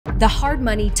The hard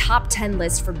money top 10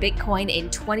 list for Bitcoin in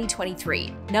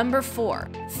 2023. Number 4.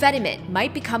 Fediment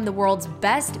might become the world's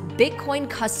best Bitcoin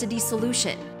custody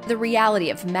solution. The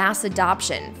reality of mass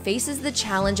adoption faces the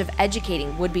challenge of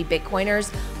educating would-be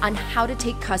Bitcoiners on how to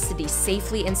take custody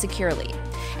safely and securely.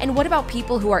 And what about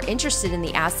people who are interested in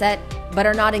the asset but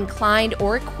are not inclined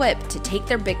or equipped to take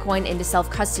their Bitcoin into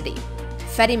self-custody?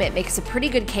 Fediment makes a pretty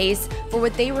good case for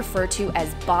what they refer to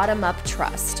as bottom-up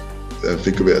trust.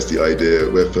 Think of it as the idea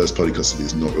where first-party custody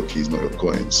is not your keys, not your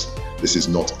coins. This is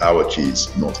not our keys,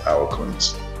 not our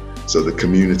coins. So the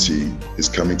community is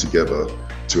coming together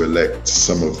to elect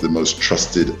some of the most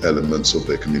trusted elements of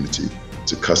their community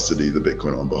to custody the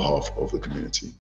Bitcoin on behalf of the community.